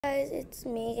Guys, it's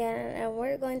me again, and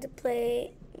we're going to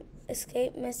play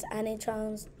Escape Miss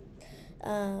Ani-Tron's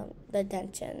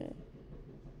Detention.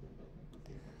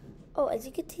 Oh, as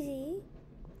you can see,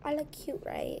 I look cute,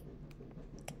 right?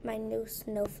 My new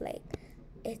snowflake.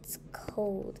 It's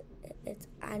cold.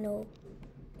 I know,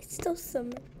 it's still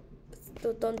summer.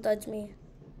 Still, don't judge me.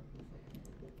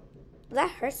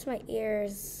 That hurts my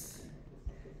ears.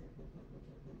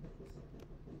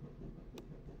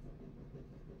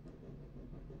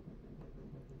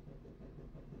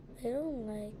 I don't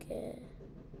like it.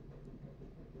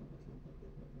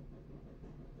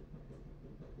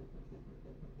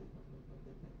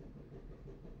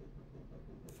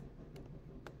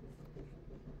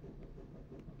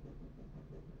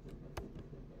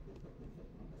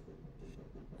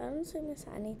 I don't see Miss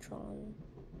Ani-Tron.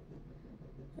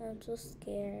 I'm so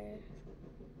scared.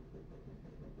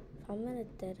 If I'm in a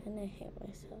dead end, I hate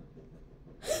myself.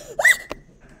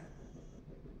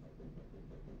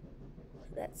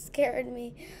 That scared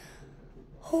me.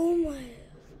 Oh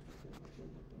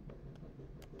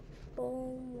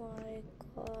my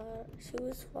god. She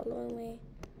was following me.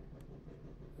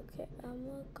 Okay, I'm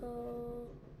gonna go.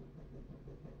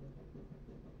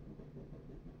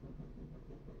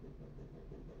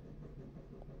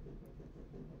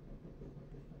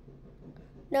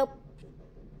 Nope.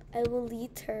 I will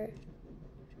lead her.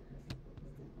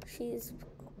 She's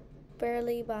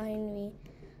barely behind me.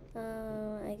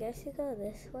 I guess you go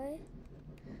this way.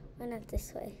 Why not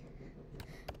this way?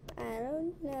 I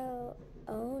don't know.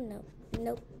 Oh no.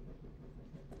 Nope.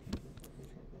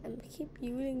 I'm gonna keep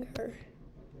muting her.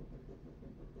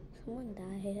 Someone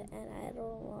died and I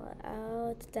don't want. Oh,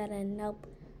 it's dead end. Nope.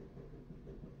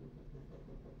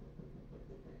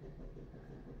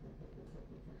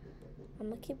 I'm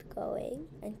gonna keep going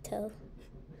until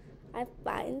I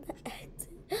find the exit.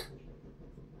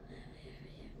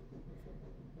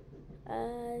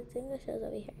 I think the show's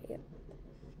over here. Yep.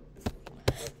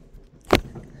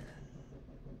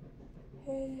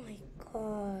 Oh my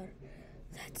god,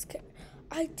 that's scary.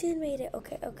 I did made it.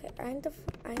 Okay. I need to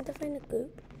find a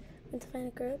group. I'm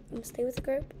gonna stay with a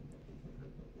group.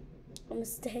 I'm gonna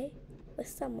stay with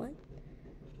someone.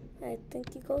 I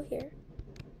think you go here.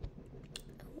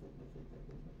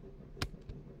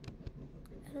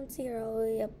 I don't see her. Oh,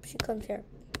 yep, she comes here.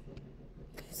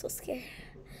 I'm so scared.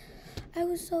 I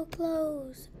was so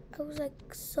close. I was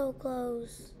like so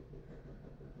close.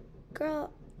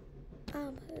 Girl,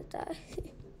 I'm gonna die.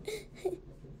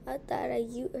 I thought I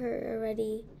used her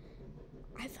already.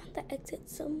 I found the exit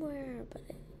somewhere, but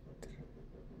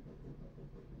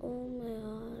oh my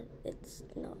god, it's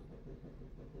not.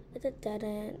 It's a dead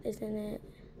end, isn't it?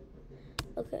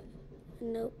 Okay,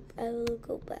 nope, I will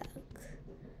go back.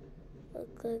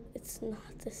 Look, it's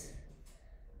not this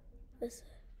way.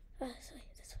 I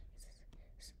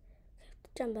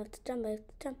have to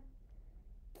jump.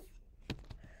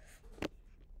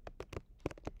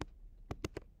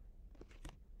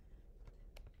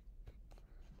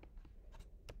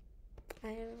 I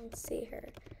don't see her.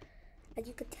 As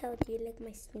you could tell, you like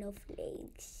my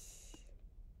snowflakes.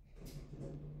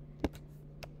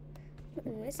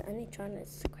 Miss Ani-Tron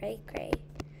is cray.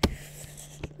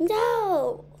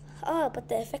 No! Oh, but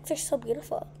the effects are so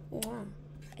beautiful. Mwah.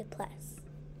 A plus.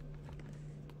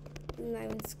 I'm not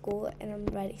in school and I'm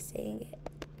already saying it.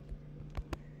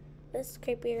 This is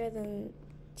creepier than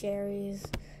Jerry's,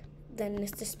 than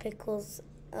Mr. Pickles'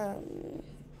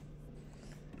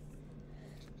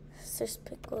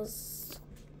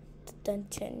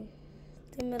 detention.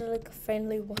 They made it like a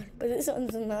friendly one, but this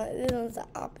one's not. This one's the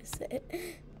opposite.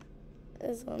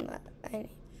 This one,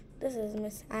 this is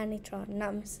Miss Ani-Tron,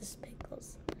 not Mrs.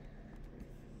 Pickles.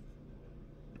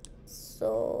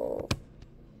 So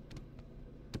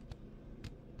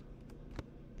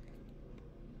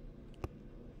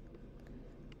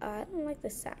I don't like the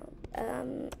sound.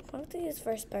 I'm going to use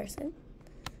first person.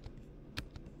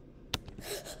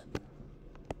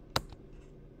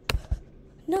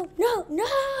 No!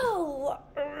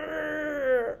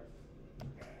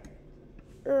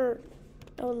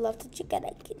 I would love to get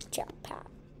a jetpack.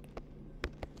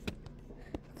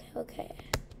 Okay.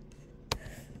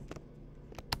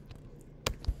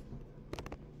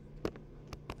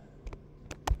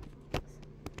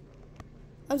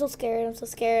 I'm so scared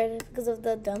because of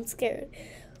the dumb scared.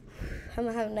 I'm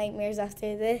gonna have nightmares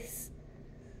after this.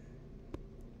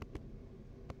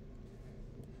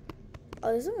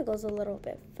 Oh, this one goes a little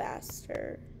bit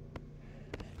faster.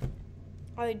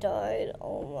 I died.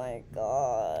 Oh my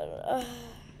god.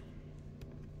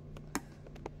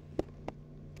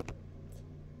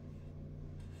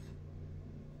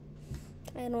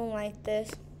 I don't like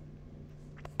this.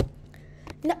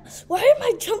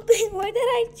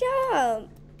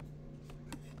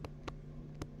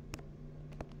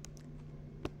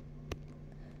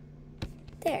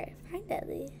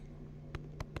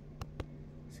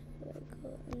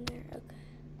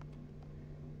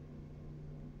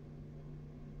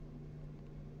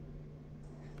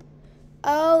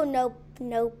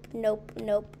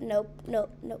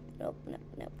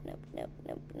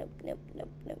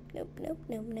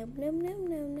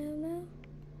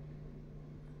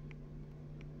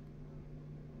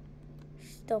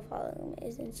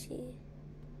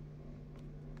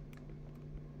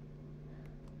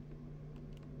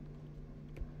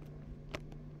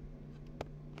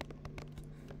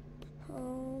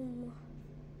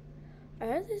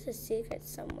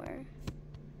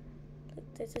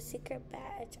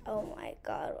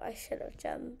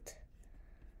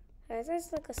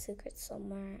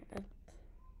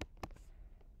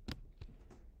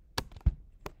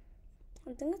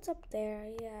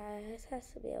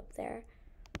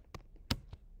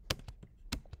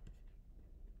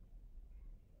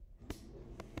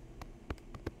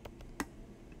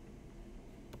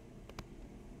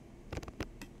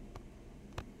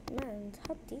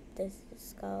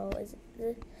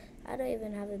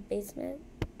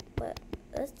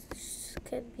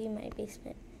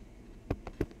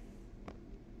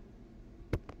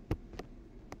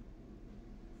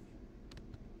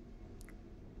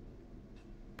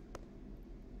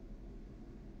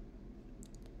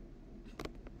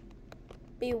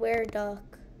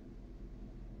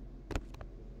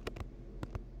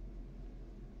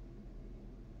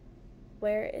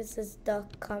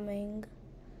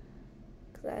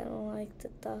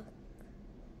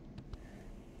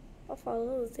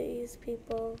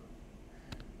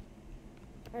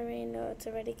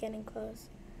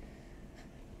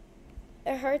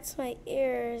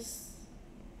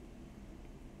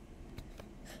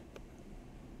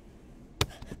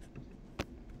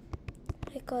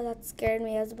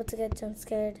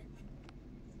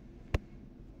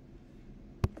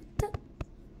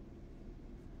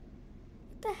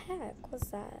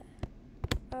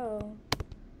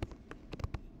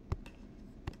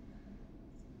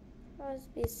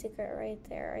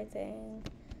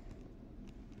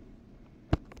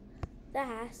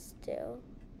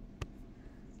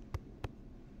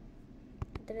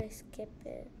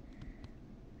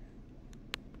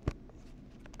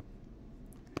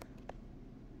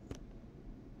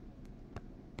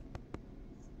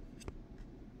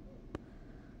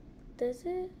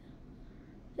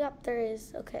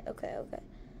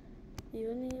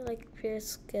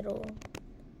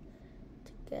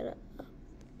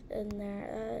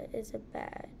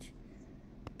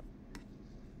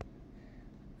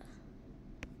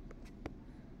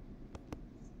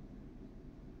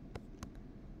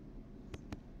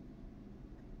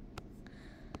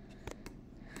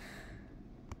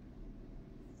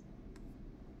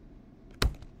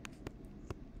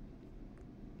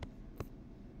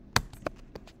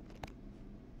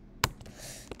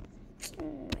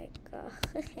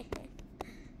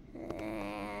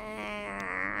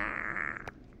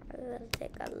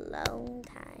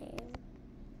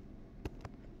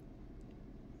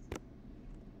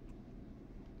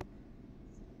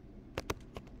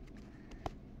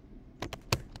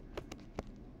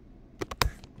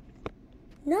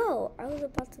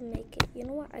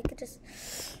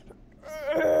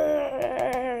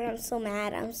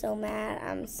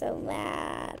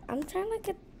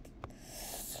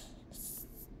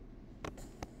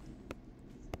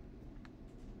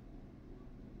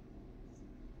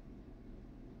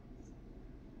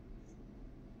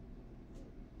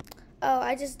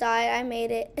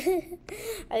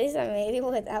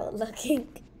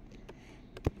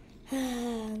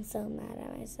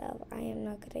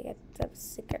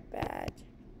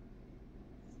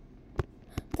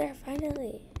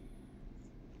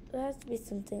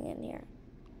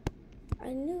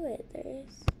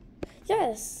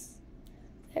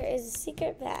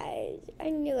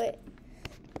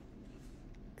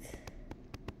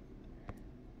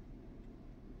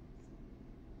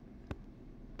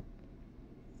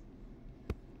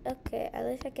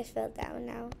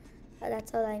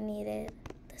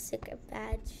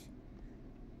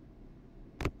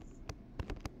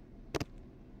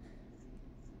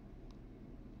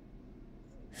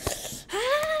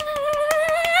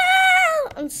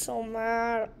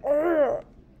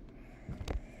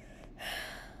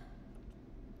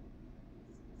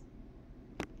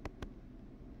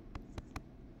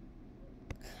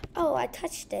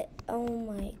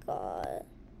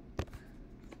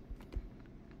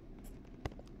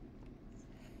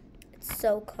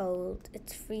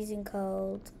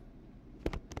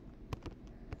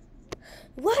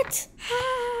 What?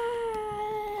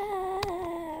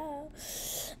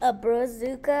 A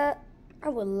bazooka? I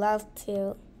would love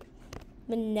to,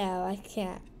 but no, I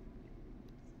can't.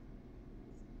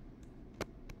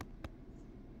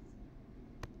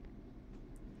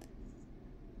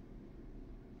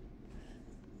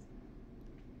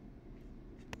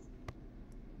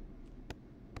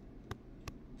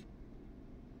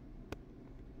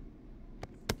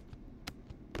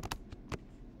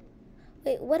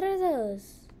 Wait, what are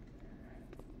those?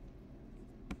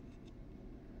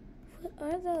 What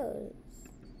are those?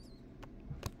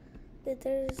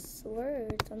 There's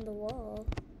words on the wall.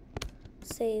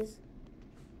 Says,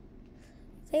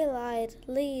 they lied.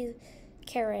 Leave.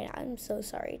 Karen, I'm so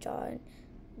sorry, John.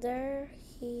 There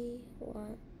he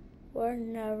went. We're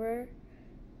never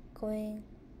going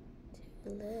to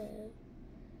live.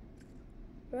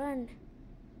 Run.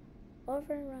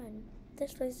 Over and run.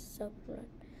 This place is open. Run.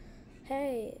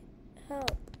 Hey,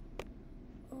 help.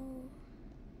 Oh.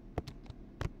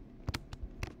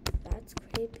 That's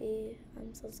creepy.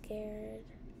 I'm so scared.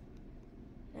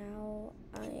 Now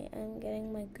I am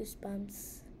getting my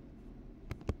goosebumps.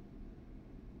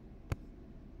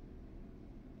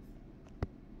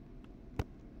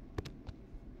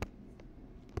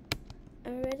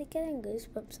 I'm already getting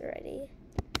goosebumps already.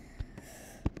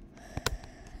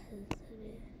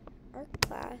 Art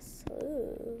class.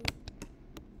 Ooh.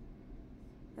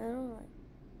 I don't like.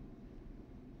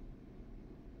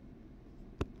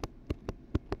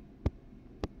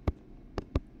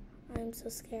 I'm so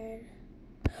scared.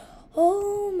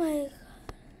 Oh my god.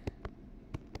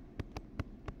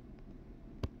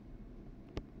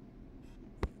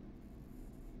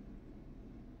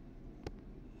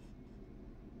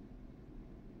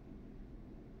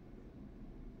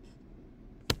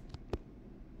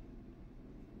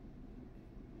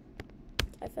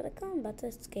 I feel like I'm about to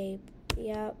escape.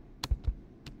 Yep.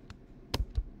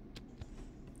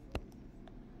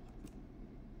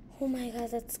 Oh my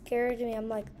god, that scared me. I'm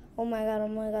like, oh my god, oh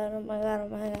my god, oh my god, oh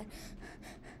my god.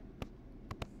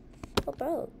 Oh,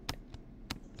 bro.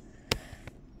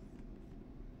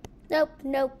 Nope,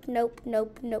 nope, nope,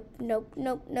 nope, nope, nope,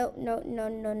 nope, nope, no, no,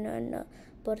 no, no, no.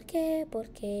 ¿Por qué? ¿Por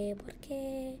qué? ¿Por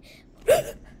qué?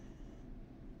 That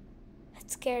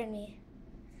scared me.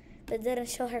 But didn't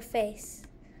show her face.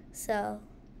 So.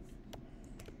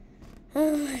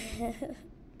 I'm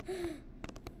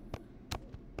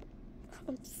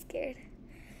scared.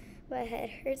 My head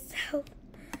hurts so.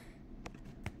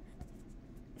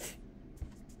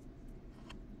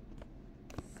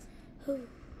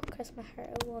 Cross my heart,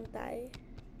 I won't die.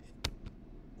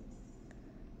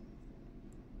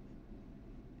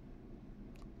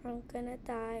 I'm gonna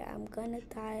die, I'm gonna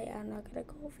die. I'm not gonna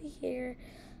go over here.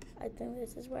 I think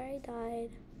this is where I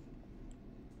died.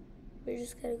 We're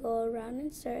just gonna go around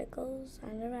in circles,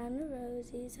 and around the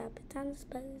rosies, happy times,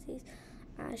 posies,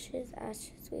 ashes,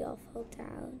 ashes, we all fall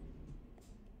down.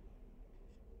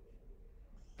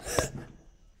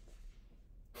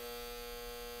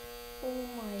 Oh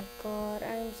my god,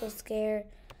 I'm so scared.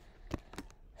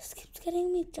 This keeps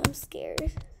getting me jump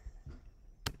scared.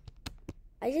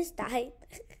 I just died.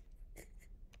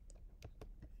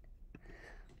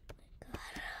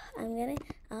 Oh my god,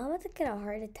 I'm about to get a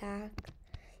heart attack.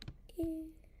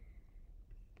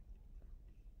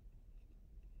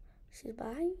 She's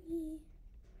behind me.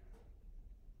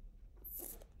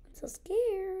 I'm so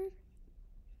scared.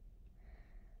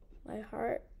 My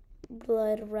heart,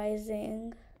 blood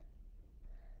rising.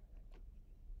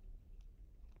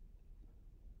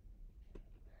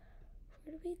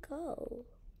 Where do we go?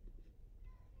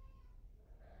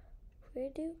 Where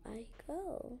do I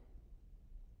go?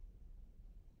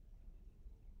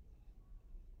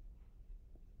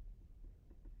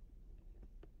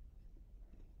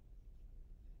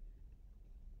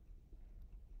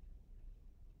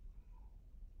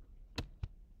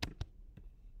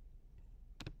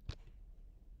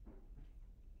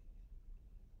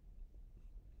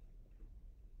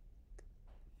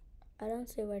 I don't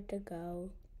see where to go.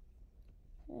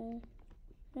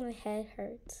 My head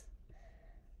hurts.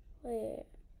 Wait.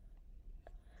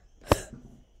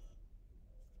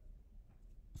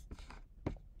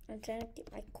 I'm trying to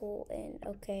keep my cool in.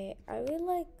 Okay, are we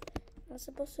like not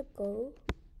supposed to go?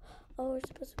 Oh, we're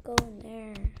supposed to go in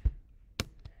there.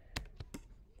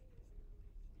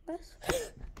 That's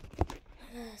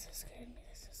that so scared me.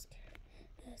 That so scared me.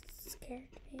 That scared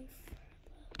me.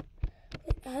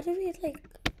 Wait, how do we like?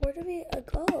 Where do we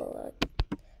go? Like,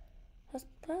 what's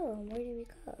the problem? Where do we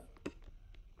go?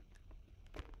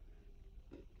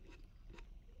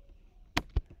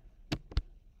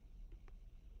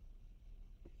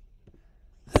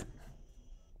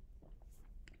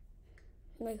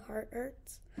 My heart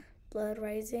hurts. Blood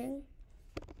rising.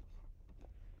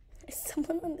 Is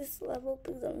someone on this level?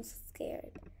 Because I'm so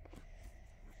scared.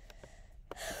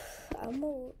 Oh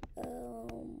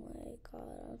my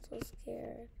god, I'm so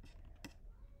scared.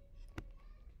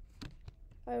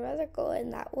 I'd rather go in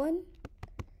that one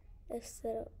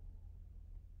instead of.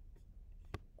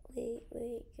 Wait,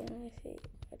 can I see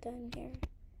down here?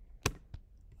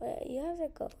 Wait, you have to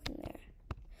go in there.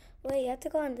 Wait, you have to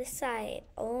go on this side.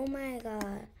 Oh my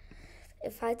god.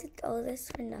 If I did all this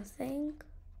for nothing.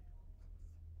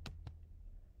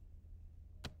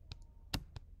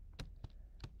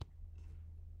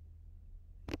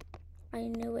 I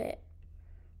knew it.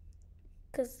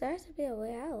 Because there has to be a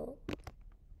way out.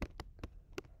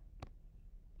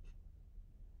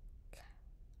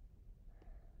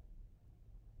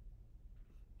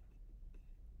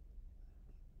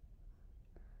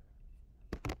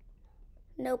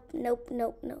 Nope.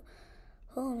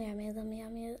 Oh, yummy.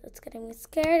 It's getting me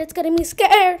scared.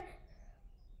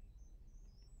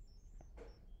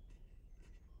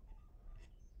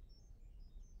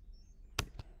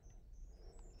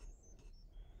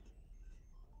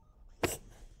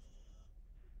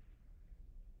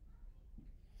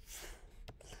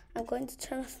 I'm going to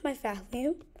turn off my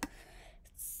volume.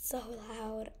 It's so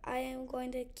loud. I am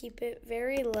going to keep it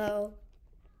very low.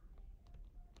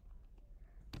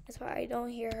 That's why I don't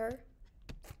hear her.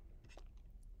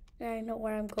 And I know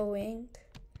where I'm going.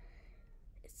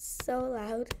 It's so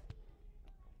loud.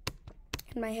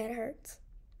 And my head hurts.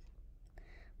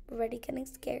 I'm already getting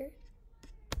scared.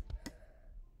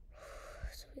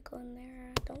 So we go in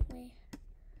there, don't we?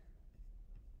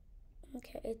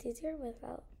 Okay, it's easier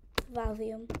without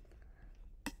volume.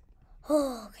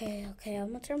 Oh, okay. I'm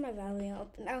gonna turn my volume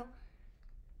up now.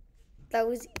 That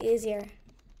was easier.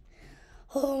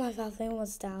 Oh, my volume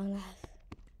was down.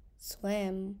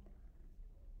 Swim.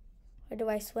 Where do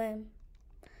I swim?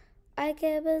 I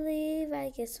can't believe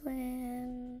I can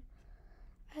swim.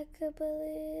 I can't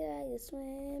believe I can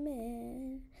swim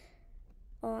in.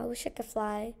 Oh, I wish I could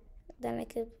fly. Then I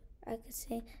could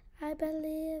sing. I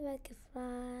believe I can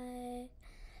fly.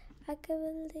 I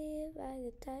can believe I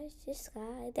can touch the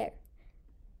sky. There.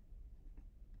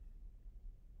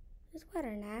 This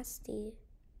water nasty.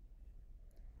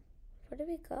 Where did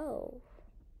we go?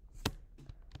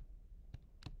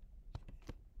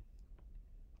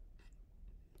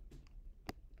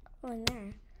 Oh, in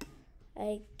there.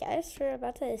 I guess we're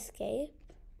about to escape.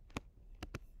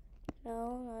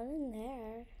 No, not in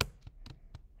there.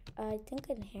 I think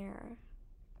in here.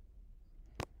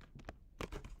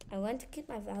 I want to keep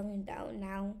my volume down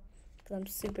now because I'm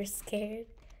super scared.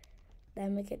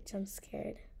 Then I get jump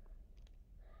scared.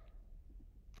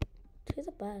 To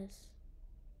the bus.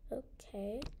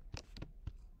 Okay.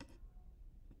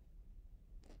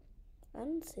 I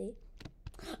don't see.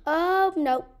 Oh,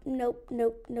 nope.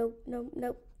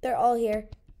 They're all here.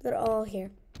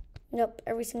 Nope,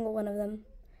 every single one of them.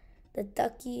 The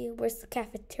ducky. Where's the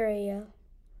cafeteria?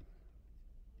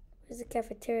 Where's the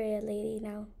cafeteria lady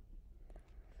now?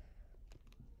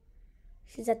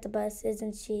 She's at the bus,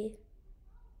 isn't she?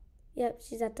 Yep,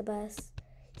 she's at the bus.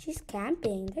 She's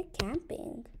camping. They're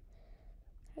camping.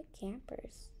 They're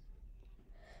campers.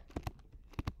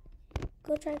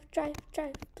 Go drive,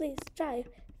 please, drive.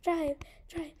 Okay,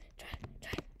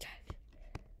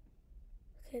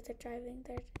 they're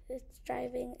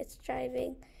driving. It's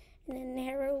driving in a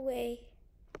narrow way.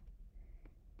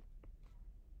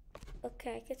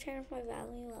 Okay, I can turn my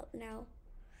volume up now.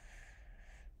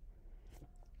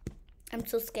 I'm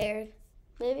so scared.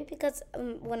 Maybe because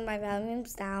when my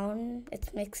volume's down,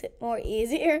 it makes it more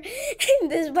easier.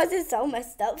 This bus is so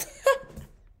messed up.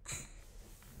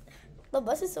 The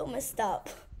bus is so messed up.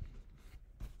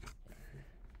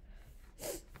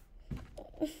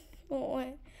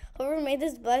 Whoever made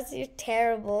this bus, you're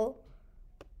terrible.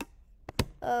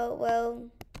 Oh, well,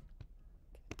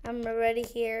 I'm already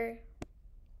here.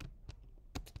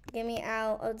 Get me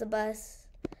out of the bus.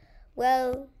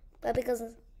 Well, but because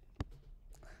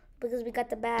we got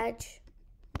the badge.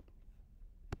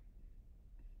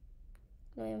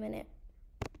 Wait a minute.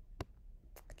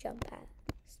 Jump pad.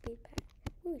 Speed pad.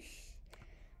 Whoosh.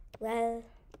 Well,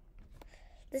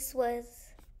 this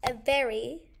was a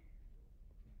very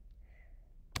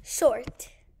short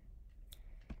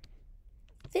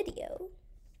video.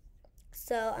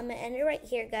 So I'm going to end it right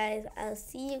here, guys. I'll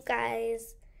see you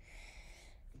guys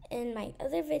in my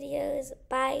other videos.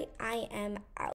 Bye. I am